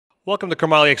Welcome to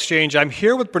Carmali Exchange. I'm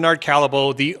here with Bernard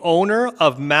Callebaut, the owner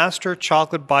of Master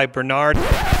Chocolate by Bernard.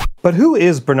 But who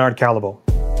is Bernard Callebaut?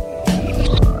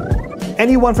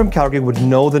 Anyone from Calgary would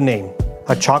know the name.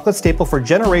 A chocolate staple for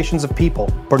generations of people,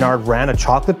 Bernard ran a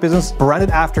chocolate business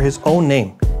branded after his own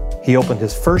name. He opened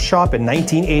his first shop in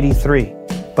 1983,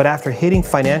 but after hitting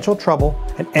financial trouble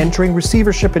and entering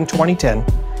receivership in 2010,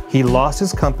 he lost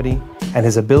his company and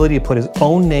his ability to put his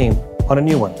own name on a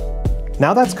new one.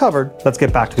 Now that's covered, let's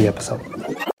get back to the episode.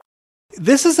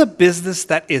 This is a business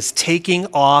that is taking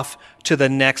off to the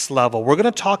next level. We're going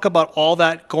to talk about all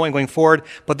that going forward,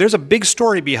 but there's a big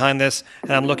story behind this,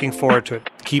 and I'm looking forward to it.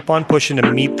 Keep on pushing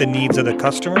to meet the needs of the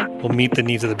customer, will meet the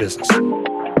needs of the business.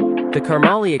 The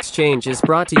Carmali Exchange is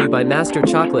brought to you by Master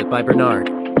Chocolate by Bernard.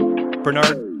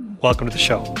 Bernard, welcome to the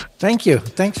show. Thank you.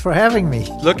 Thanks for having me.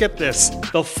 Look at this,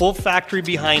 the full factory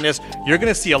behind us. You're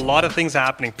going to see a lot of things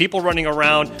happening. People running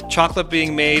around, chocolate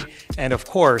being made, and of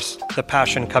course, the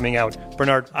passion coming out.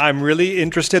 Bernard, I'm really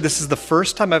interested. This is the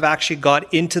first time I've actually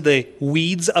got into the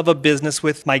weeds of a business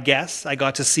with my guests. I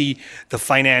got to see the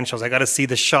financials. I got to see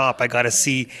the shop. I got to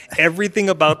see everything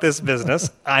about this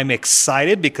business. I'm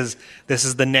excited because this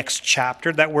is the next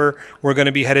chapter that we're going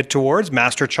to be headed towards.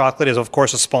 Master Chocolate is, of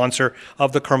course, a sponsor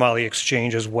of the Carmali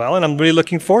Exchange as well, and I'm really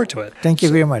looking forward to it. Thank you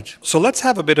very much. So let's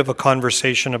have a bit of a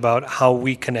conversation about how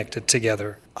we connected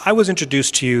together. I was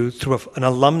introduced to you through an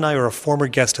alumni or a former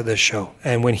guest of this show.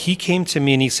 And when he came to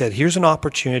me and he said, here's an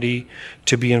opportunity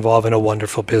to be involved in a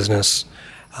wonderful business.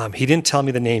 He didn't tell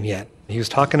me the name yet. He was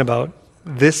talking about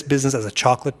this business as a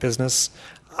chocolate business.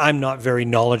 I'm not very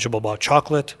knowledgeable about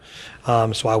chocolate,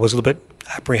 so I was a little bit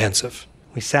apprehensive.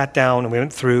 We sat down and we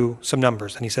went through some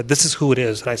numbers. And he said, this is who it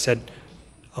is. And I said,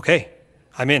 okay,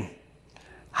 I'm in.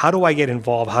 How do I get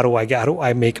involved? How do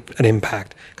I make an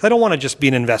impact? Because I don't want to just be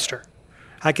an investor.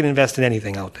 I can invest in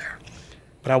anything out there,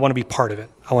 but I want to be part of it.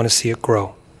 I want to see it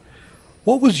grow.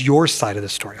 What was your side of the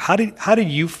story? How did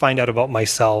you find out about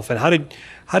myself, and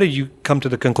how did you come to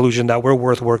the conclusion that we're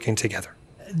worth working together?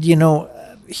 You know,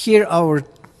 here our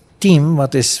team,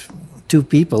 what is two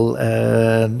people,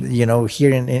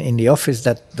 here in the office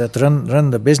that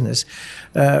run the business,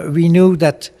 we knew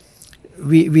that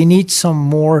we need some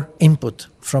more input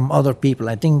from other people.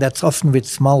 I think that's often with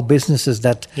small businesses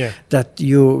that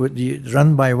you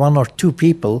run by one or two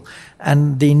people,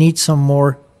 and they need some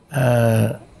more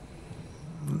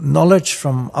knowledge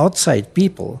from outside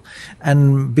people.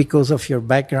 And because of your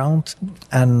background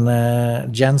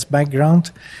and Jan's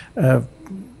background,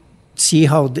 see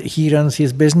how he runs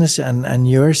his business and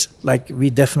yours, like we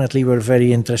definitely were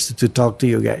very interested to talk to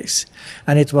you guys.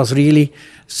 And it was really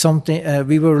something,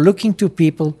 we were looking to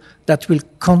people that will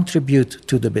contribute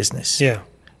to the business. Yeah.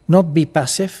 Not be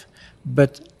passive,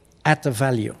 but add the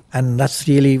value. And that's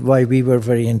really why we were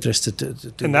very interested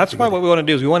to and that's why what we want to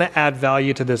do is we want to add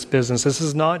value to this business. This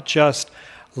is not just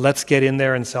let's get in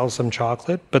there and sell some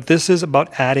chocolate, but this is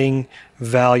about adding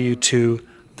value to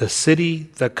the city,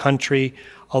 the country.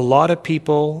 A lot of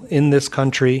people in this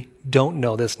country don't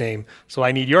know this name, so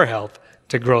I need your help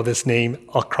to grow this name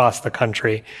across the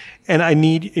country. And I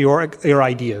need your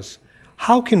ideas.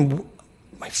 How can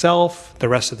myself, the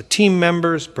rest of the team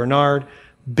members, Bernard,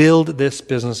 build this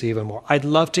business even more? I'd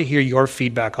love to hear your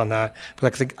feedback on that,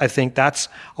 because I think that's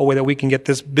a way that we can get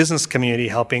this business community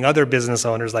helping other business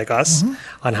owners like us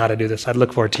on how to do this. I'd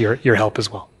look forward to your help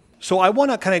as well. So I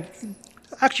want to kind of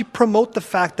actually promote the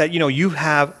fact that, you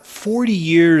have 40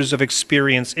 years of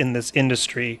experience in this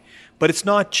industry, but it's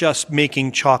not just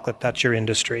making chocolate that's your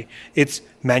industry. It's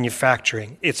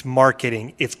manufacturing, it's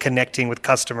marketing, it's connecting with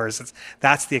customers.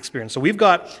 That's the experience. So we've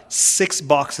got 6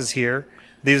 boxes here.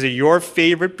 These are your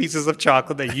favorite pieces of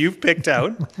chocolate that you've picked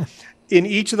out. In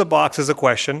each of the boxes, a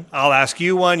question. I'll ask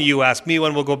you one, you ask me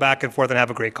one. We'll go back and forth and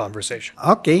have a great conversation.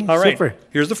 Okay, all right. Super.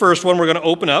 Here's the first one we're going to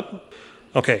open up.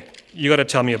 Okay, you got to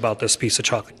tell me about this piece of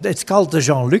chocolate. It's called the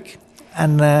Jean-Luc.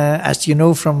 And as you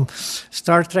know from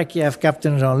Star Trek, you have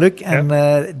Captain Jean-Luc, and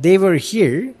they were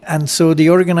here. And so the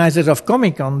organizers of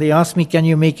Comic-Con, they asked me, can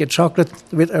you make a chocolate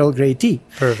with Earl Grey tea?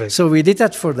 Perfect. So we did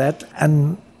that for that,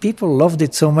 and people loved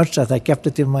it so much that I kept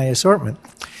it in my assortment.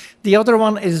 The other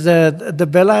one is the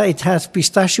Bella. It has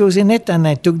pistachios in it, and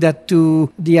I took that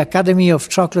to the Academy of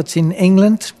Chocolates in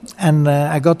England, and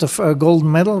I got a gold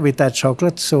medal with that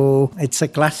chocolate. So it's a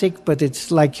classic, but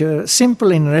it's like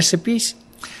simple in recipes,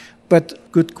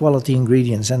 but good quality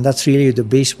ingredients, and that's really the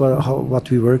base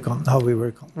what we work on, how we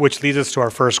work on. Which leads us to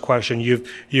our first question.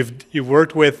 You've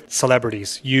worked with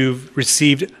celebrities. You've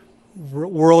received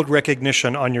world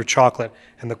recognition on your chocolate,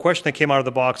 and the question that came out of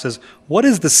the box is, what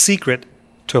is the secret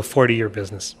to a 40-year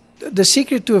business? The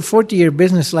secret to a 40-year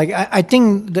business, like I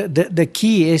think the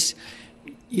key is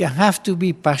you have to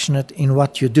be passionate in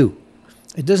what you do.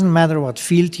 It doesn't matter what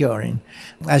field you're in.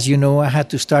 As you know, I had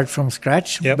to start from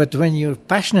scratch. Yep. But when you're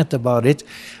passionate about it,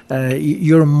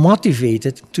 you're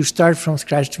motivated to start from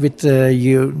scratch with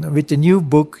a new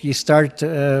book. You start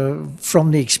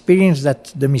from the experience,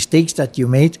 the mistakes that you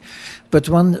made. But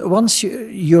once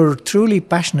you're truly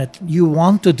passionate, you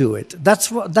want to do it.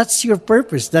 That's your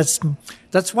purpose.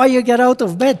 That's why you get out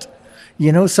of bed.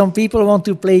 You know, some people want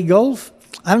to play golf.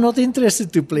 I'm not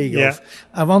interested to play golf.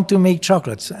 Yeah. I want to make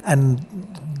chocolates. And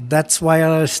that's why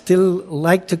I still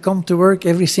like to come to work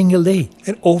every single day.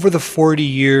 And over the 40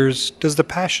 years, does the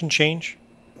passion change?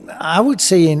 I would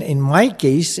say in my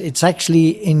case, it's actually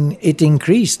it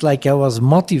increased. Like I was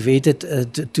motivated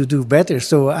to do better.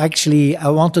 So actually, I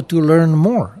wanted to learn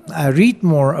more. I read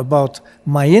more about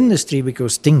my industry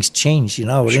because things change in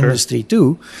our industry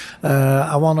too.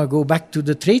 I want to go back to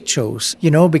the trade shows,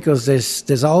 because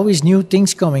there's always new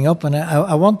things coming up, and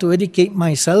I want to educate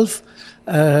myself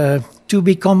to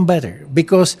become better,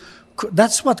 because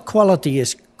that's what quality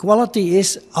is. Quality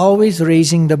is always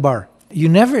raising the bar. You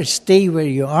never stay where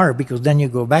you are, because then you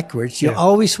go backwards. You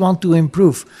always want to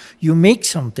improve. You make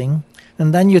something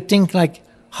and then you think like,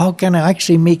 how can I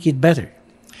actually make it better?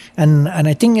 And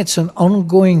I think it's an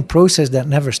ongoing process that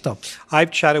never stops.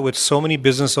 I've chatted with so many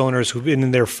business owners who've been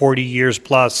in there 40 years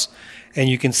plus, and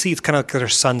you can see it's kind of like their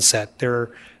sunset. They're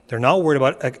not worried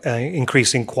about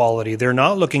increasing quality. They're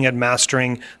not looking at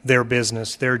mastering their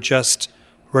business. They're just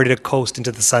ready to coast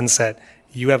into the sunset.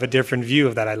 You have a different view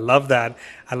of that. I love that.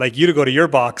 I'd like you to go to your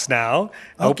box now.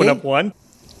 Open up one.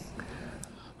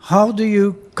 How do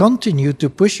you continue to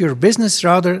push your business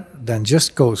rather than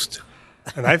just coast?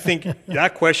 And I think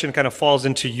that question kind of falls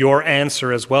into your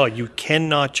answer as well. You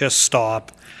cannot just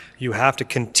stop. You have to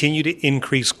continue to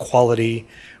increase quality.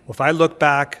 If I look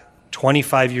back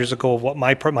 25 years ago of what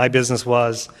my business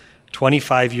was,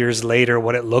 25 years later,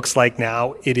 what it looks like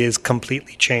now, it is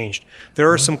completely changed.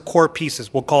 There are some core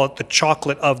pieces. We'll call it the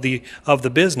chocolate of the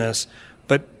business,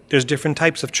 but there's different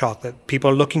types of chocolate. People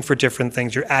are looking for different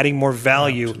things. You're adding more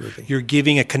value. Absolutely. You're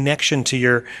giving a connection to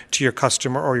your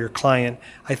customer or your client.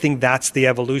 I think that's the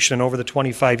evolution. And over the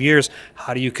 25 years,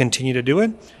 how do you continue to do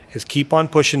it? Is keep on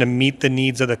pushing to meet the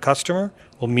needs of the customer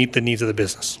will meet the needs of the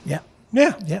business. Yeah.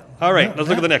 All right, let's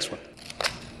look at the next one.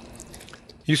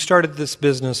 You started this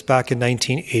business back in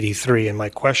 1983, and my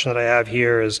question that I have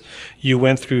here is, you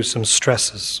went through some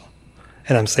stresses,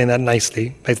 and I'm saying that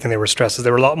nicely. I think they were stresses.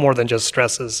 There were a lot more than just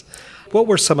stresses. What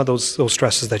were some of those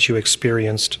stresses that you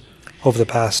experienced over the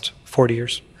past 40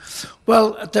 years?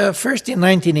 Well, first in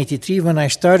 1983, when I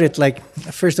started,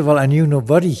 first of all, I knew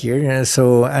nobody here,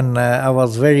 I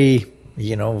was very,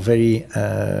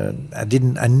 I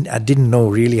didn't know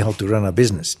really how to run a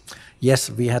business.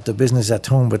 Yes, we had the business at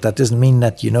home, but that doesn't mean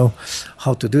that you know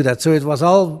how to do that. So it was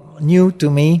all new to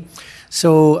me.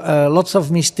 So lots of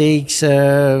mistakes.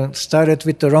 Started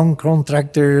with the wrong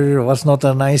contractor, was not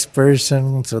a nice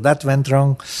person, so that went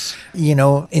wrong.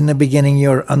 In the beginning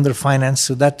you're underfinanced,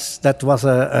 so that was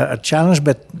a challenge,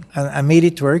 but I made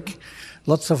it work.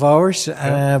 Lots of hours,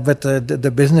 but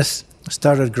the business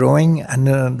started growing,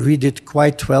 and we did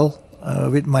quite well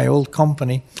with my old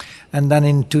company. And then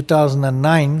in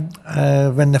 2009,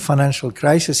 when the financial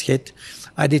crisis hit,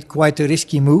 I did quite a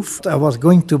risky move. I was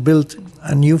going to build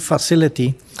a new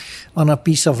facility on a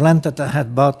piece of land that I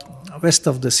had bought west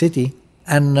of the city.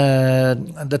 And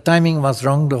the timing was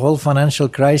wrong. The whole financial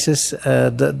crisis,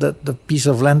 the piece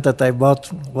of land that I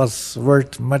bought was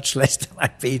worth much less than I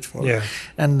paid for. Yeah.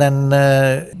 And then,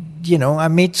 I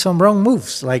made some wrong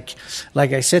moves. Like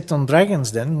I said on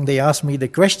Dragons then, they asked me the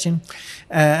question.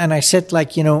 And I said, I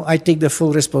take the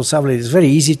full responsibility. It's very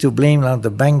easy to blame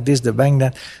the bank this, the bank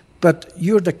that. But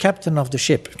you're the captain of the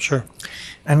ship. Sure.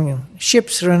 And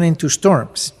ships run into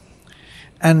storms.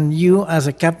 And you, as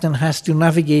a captain, has to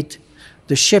navigate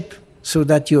the ship so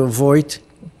that you avoid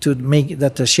to make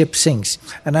that the ship sinks.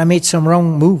 And I made some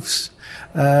wrong moves.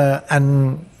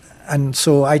 And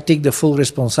so I take the full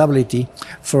responsibility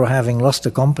for having lost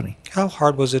the company. How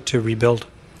hard was it to rebuild?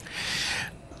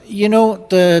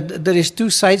 There is two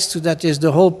sides to that. Is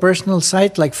the whole personal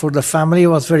side, like for the family, it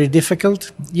was very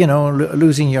difficult.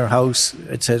 Losing your house,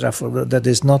 etc. That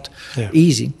is not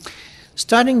easy.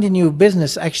 Starting the new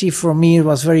business, actually, for me, it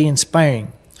was very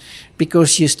inspiring,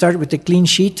 because you start with a clean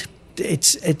sheet.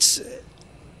 It's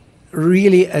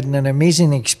really an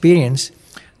amazing experience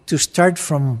to start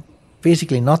from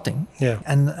basically nothing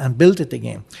and build it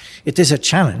again. It is a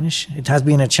challenge. It has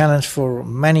been a challenge for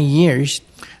many years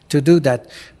to do that,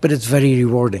 but it's very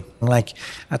rewarding. Like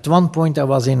at one point I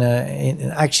was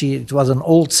actually it was an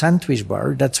old sandwich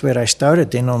bar. That's where I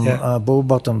started on Bow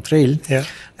Bottom Trail. Yeah.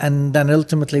 And then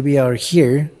ultimately we are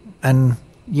here, and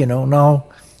now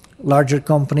larger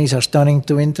companies are starting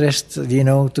to interest,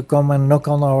 to come and knock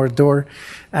on our door.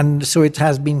 And so it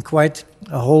has been quite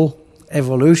a whole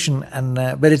evolution, and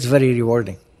but it's very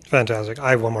rewarding. Fantastic.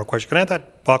 I have one more question. Can I have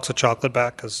that box of chocolate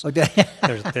back? Because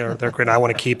they're great. I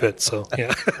want to keep it. So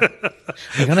yeah.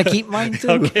 You're going to keep mine too?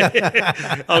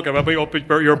 Okay. But we open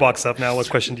your box up now. What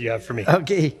question do you have for me?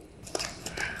 Okay.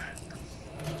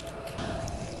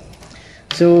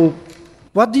 So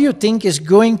what do you think is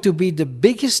going to be the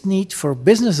biggest need for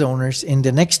business owners in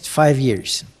the next 5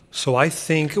 years? So I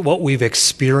think what we've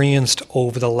experienced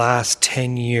over the last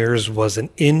 10 years was an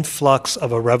influx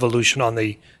of a revolution on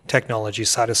the technology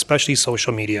side, especially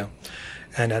social media.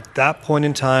 And at that point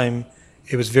in time,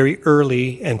 it was very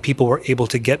early and people were able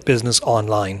to get business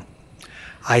online.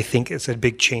 I think it's a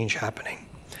big change happening.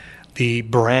 The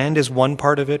brand is one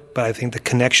part of it, but I think the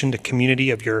connection to community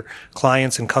of your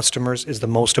clients and customers is the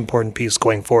most important piece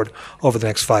going forward over the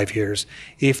next 5 years.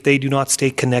 If they do not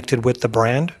stay connected with the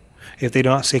brand, if they do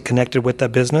not stay connected with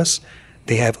that business,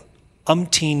 they have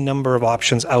umpteen number of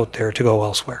options out there to go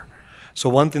elsewhere. So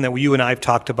one thing that you and I have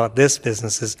talked about this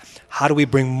business is how do we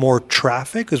bring more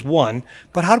traffic is one,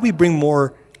 but how do we bring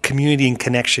more community and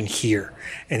connection here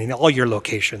and in all your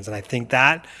locations? And I think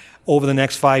that over the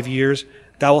next 5 years,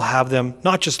 that will have them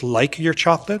not just like your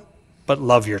chocolate, but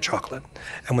love your chocolate.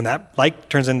 And when that like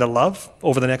turns into love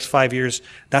over the next 5 years,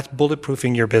 that's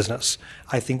bulletproofing your business.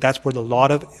 I think that's where a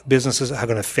lot of businesses are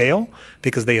going to fail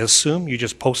because they assume you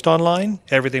just post online,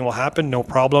 everything will happen, no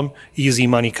problem, easy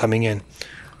money coming in.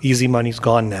 Easy money's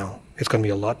gone now. It's going to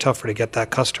be a lot tougher to get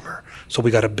that customer. So we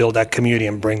got to build that community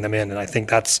and bring them in. And I think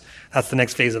that's the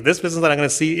next phase of this business that I'm going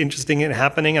to see interesting and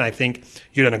happening. And I think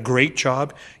you've done a great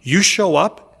job. You show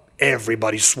up,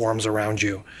 everybody swarms around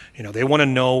you. They want to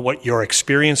know what your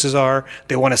experiences are.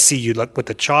 They want to see you with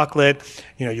the chocolate.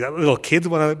 You got little kids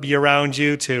want to be around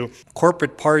you, to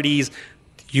corporate parties.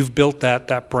 You've built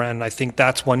that brand. I think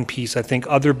that's one piece. I think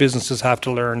other businesses have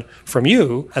to learn from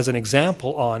you as an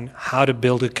example on how to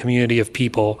build a community of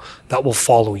people that will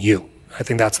follow you. I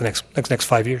think that's the next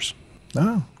 5 years.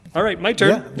 Oh. All right, my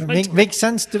turn. Yeah, makes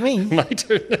sense to me. My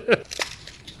turn.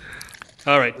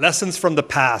 All right, lessons from the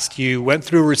past. You went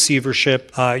through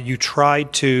receivership. You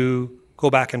tried to go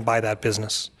back and buy that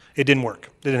business. It didn't work.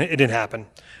 It didn't happen.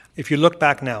 If you look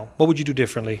back now, what would you do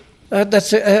differently?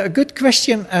 That's a good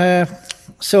question.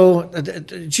 So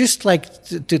just like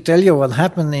to tell you what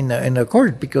happened in the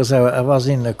court, because I was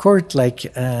in the court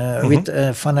with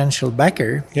a financial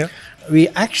backer. Yeah. We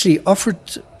actually offered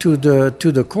to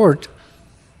the court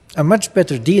a much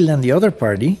better deal than the other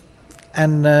party.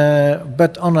 And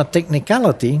but on a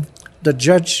technicality, the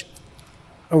judge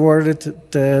awarded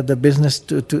the business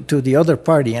to the other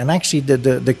party. And actually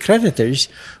the creditors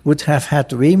would have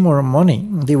had way more money.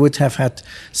 They would have had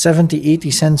 70,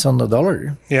 80 cents on the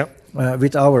dollar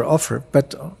with our offer.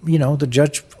 But, the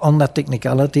judge on that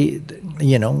technicality,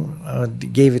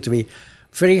 gave it away.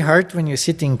 Very hard when you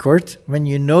sit in court, when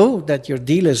you know that your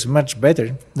deal is much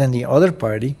better than the other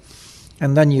party,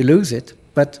 and then you lose it.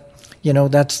 But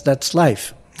that's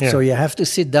life. Yeah. So you have to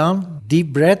sit down,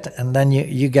 deep breath, and then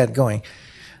you get going.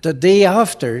 The day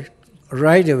after,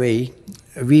 right away,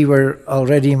 we were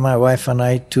already, my wife and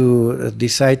I, to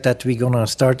decide that we're going to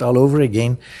start all over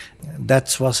again.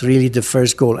 That was really the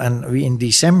first goal. And in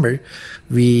December,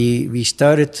 we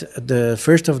started, the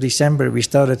 1st of December, we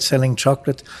started selling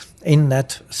chocolate in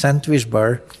that sandwich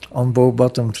bar on Bow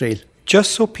Bottom Trail.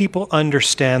 Just so people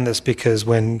understand this, because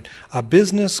when a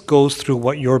business goes through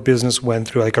what your business went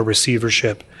through, like a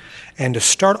receivership, and to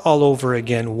start all over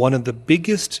again, one of the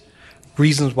biggest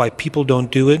reasons why people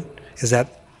don't do it is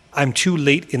that I'm too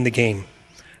late in the game.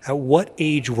 At what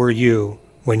age were you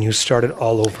when you started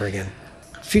all over again?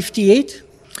 58.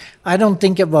 I don't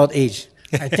think about age.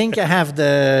 I think I have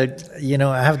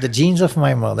the genes of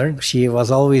my mother. She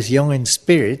was always young in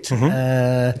spirit.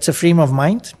 Mm-hmm. It's a frame of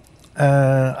mind.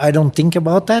 I don't think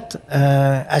about that.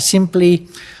 I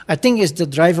think it's the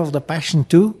drive of the passion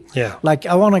too. Yeah. Like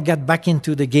I want to get back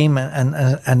into the game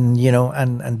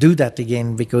and do that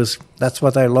again because that's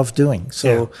what I love doing.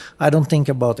 So I don't think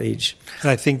about age.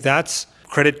 And I think that's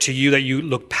credit to you that you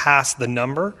look past the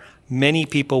number. Many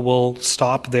people will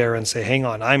stop there and say, hang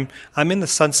on, I'm in the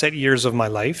sunset years of my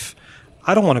life.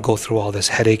 I don't want to go through all this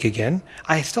headache again.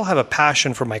 I still have a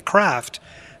passion for my craft,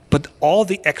 But all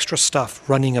the extra stuff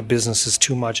running a business is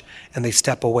too much, and they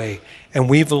step away. And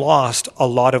we've lost a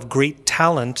lot of great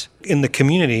talent in the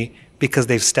community because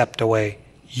they've stepped away.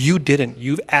 You didn't.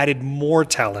 You've added more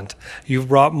talent. You've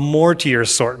brought more to your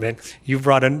assortment. You've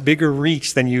brought a bigger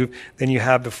reach than you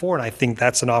have before. And I think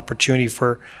that's an opportunity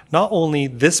for not only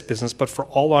this business, but for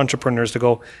all entrepreneurs to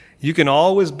go, you can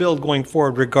always build going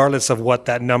forward regardless of what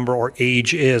that number or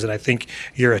age is. And I think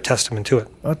you're a testament to it.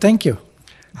 Well, thank you.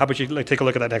 How about you take a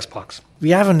look at that next box? We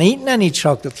haven't eaten any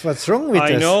chocolate. What's wrong with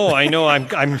us? I know.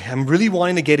 I'm really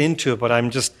wanting to get into it, but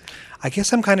I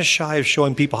guess I'm kind of shy of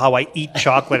showing people how I eat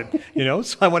chocolate,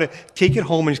 so I want to take it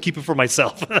home and keep it for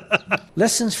myself.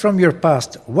 Lessons from your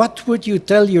past. What would you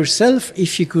tell yourself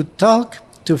if you could talk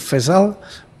to Faisal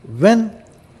when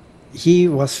he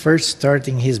was first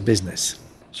starting his business?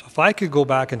 So if I could go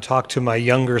back and talk to my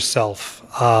younger self,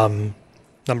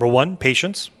 number one,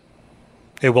 patience.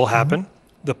 It will happen.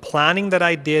 The planning that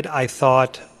I did, I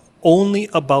thought only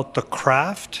about the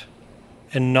craft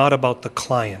and not about the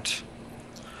client.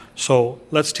 So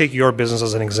let's take your business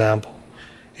as an example.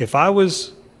 If I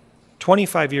was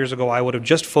 25 years ago, I would have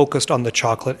just focused on the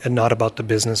chocolate and not about the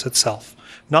business itself.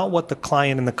 Not what the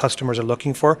client and the customers are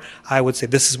looking for. I would say,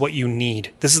 this is what you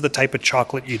need. This is the type of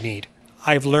chocolate you need.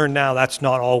 I've learned now that's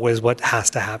not always what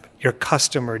has to happen. Your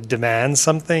customer demands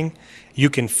something. You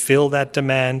can fill that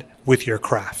demand with your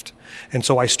craft. And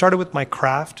so I started with my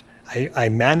craft. I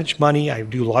manage money. I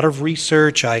do a lot of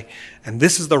research. And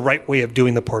this is the right way of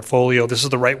doing the portfolio. This is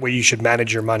the right way you should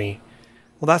manage your money.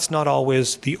 Well, that's not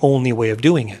always the only way of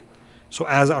doing it. So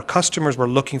as our customers were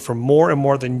looking for more and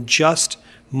more than just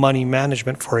money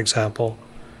management, for example,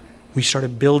 we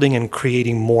started building and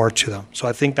creating more to them. So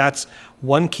I think that's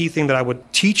one key thing that I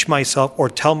would teach myself or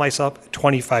tell myself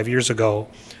 25 years ago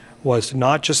was to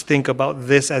not just think about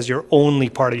this as your only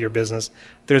part of your business.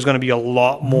 There's going to be a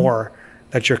lot more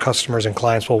that your customers and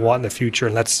clients will want in the future.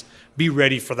 And let's be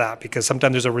ready for that, because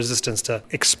sometimes there's a resistance to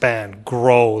expand,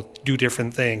 grow, do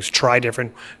different things, try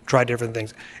different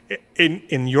things.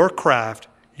 In your craft,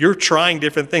 you're trying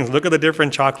different things. Look at the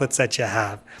different chocolates that you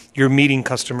have. You're meeting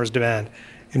customers' demand.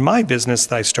 In my business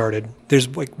that I started, there's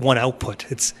like one output.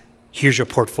 It's here's your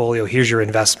portfolio, here's your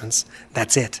investments.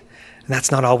 That's it. And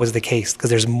that's not always the case, because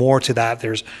there's more to that.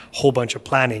 There's a whole bunch of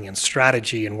planning and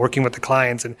strategy and working with the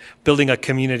clients and building a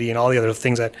community and all the other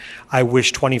things that I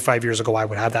wish 25 years ago I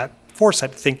would have that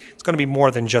foresight to think it's going to be more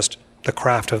than just the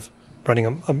craft of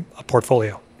running a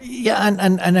portfolio. Yeah,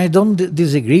 and I don't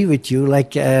disagree with you.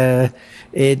 Like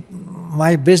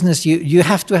my business, you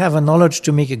have to have a knowledge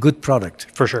to make a good product.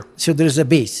 For sure. So there's a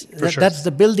base. That's the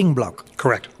building block.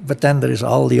 Correct. But then there is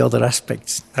all the other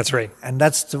aspects. That's right. And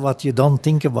that's what you don't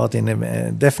think about.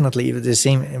 Definitely the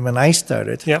same when I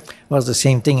started. Yeah. Was the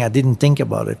same thing. I didn't think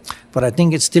about it. But I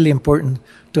think it's still important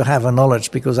to have a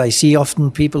knowledge, because I see often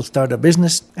people start a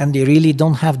business and they really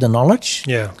don't have the knowledge.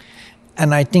 Yeah.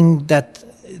 And I think that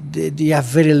they have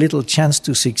very little chance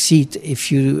to succeed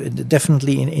if you,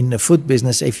 definitely in the food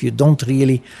business, if you don't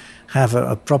really have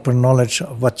a proper knowledge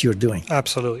of what you're doing.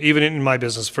 Absolutely. Even in my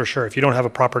business, for sure. If you don't have a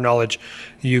proper knowledge,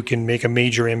 you can make a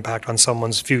major impact on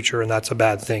someone's future, and that's a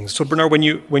bad thing. So Bernard,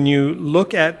 when you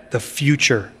look at the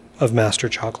future of Master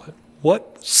Chocolate,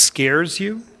 what scares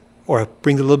you or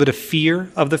brings a little bit of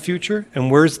fear of the future, and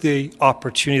where's the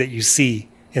opportunity that you see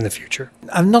in the future?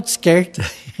 I'm not scared.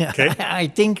 Okay. I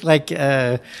think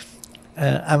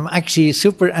I'm actually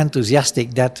super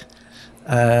enthusiastic that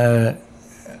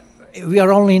we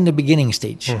are only in the beginning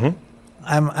stage. Mm-hmm.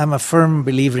 I'm a firm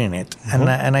believer in it. Mm-hmm.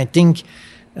 And I think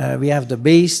we have the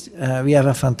base, we have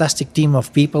a fantastic team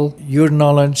of people. Your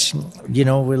knowledge,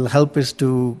 will help us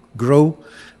to grow,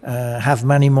 have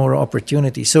many more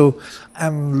opportunities. So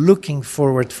I'm looking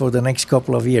forward for the next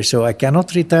couple of years. So I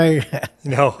cannot retire.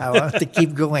 No. I want to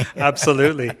keep going.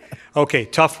 Absolutely. Okay,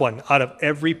 tough one. Out of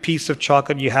every piece of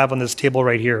chocolate you have on this table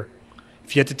right here,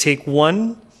 if you had to take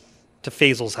one to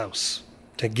Faisal's house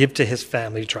to give to his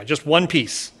family to try, just one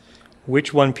piece,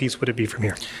 which one piece would it be from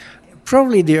here?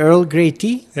 Probably the Earl Grey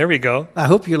tea. There we go. I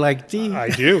hope you like tea. I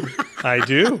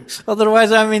do.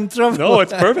 Otherwise, I'm in trouble. No,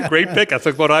 it's perfect. Great pick. That's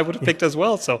what I would have picked as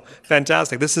well. So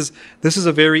fantastic. This is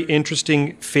a very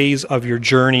interesting phase of your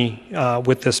journey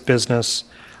with this business.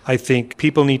 I think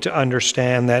people need to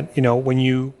understand that, when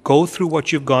you go through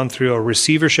what you've gone through, a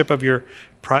receivership of your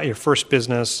first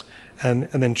business, and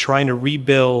then trying to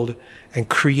rebuild and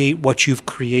create what you've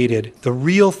created, the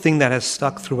real thing that has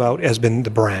stuck throughout has been the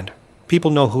brand.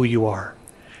 People know who you are.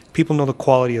 People know the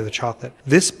quality of the chocolate.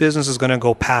 This business is going to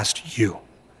go past you.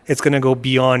 It's going to go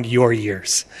beyond your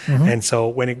years. And so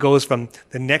when it goes from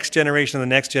the next generation to the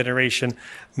next generation,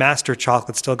 Master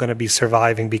Chocolate's still going to be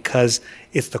surviving because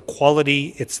it's the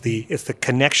quality, it's the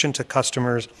connection to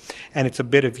customers, and it's a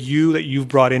bit of you that you've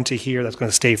brought into here that's going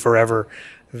to stay forever.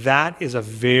 That is a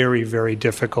very, very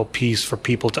difficult piece for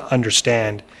people to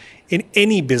understand in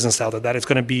any business out there, that it's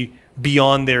going to be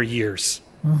beyond their years,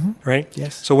 right?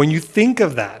 Yes. So when you think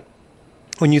of that,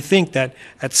 when you think that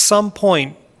at some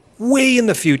point, way in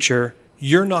the future,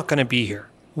 you're not going to be here,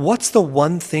 what's the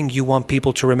one thing you want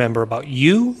people to remember about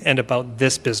you and about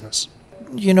this business?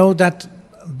 You know that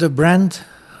the brand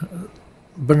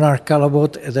Bernard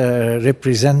Callebaut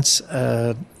represents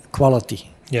quality.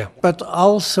 Yeah. But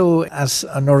also as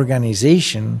an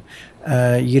organization,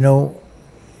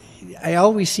 I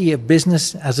always see a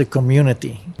business as a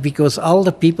community because all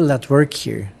the people that work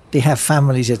here, they have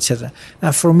families, etc.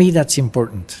 And for me, that's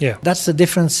important. Yeah. That's the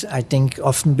difference, I think,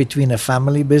 often between a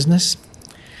family business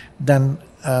than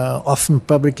often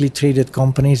publicly traded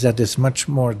companies that is much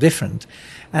more different.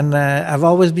 And I've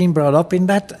always been brought up in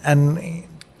that. And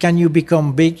can you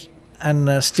become big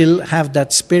and still have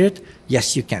that spirit?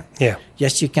 Yes, you can. Yeah.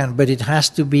 Yes, you can. But it has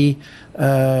to be,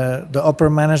 the upper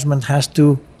management has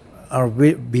to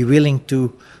be willing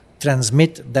to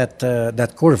transmit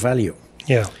that core value.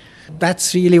 Yeah.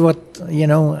 That's really what,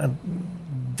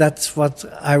 that's what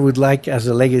I would like as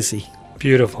a legacy.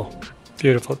 Beautiful.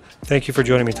 Beautiful. Thank you for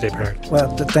joining me today, Bernard.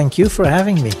 Well, thank you for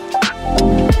having me.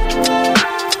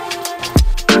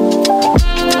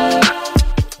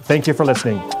 Thank you for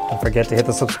listening. Don't forget to hit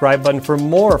the subscribe button for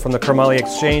more from the Carmali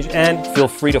Exchange, and feel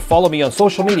free to follow me on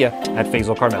social media at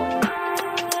Faisal Carmali.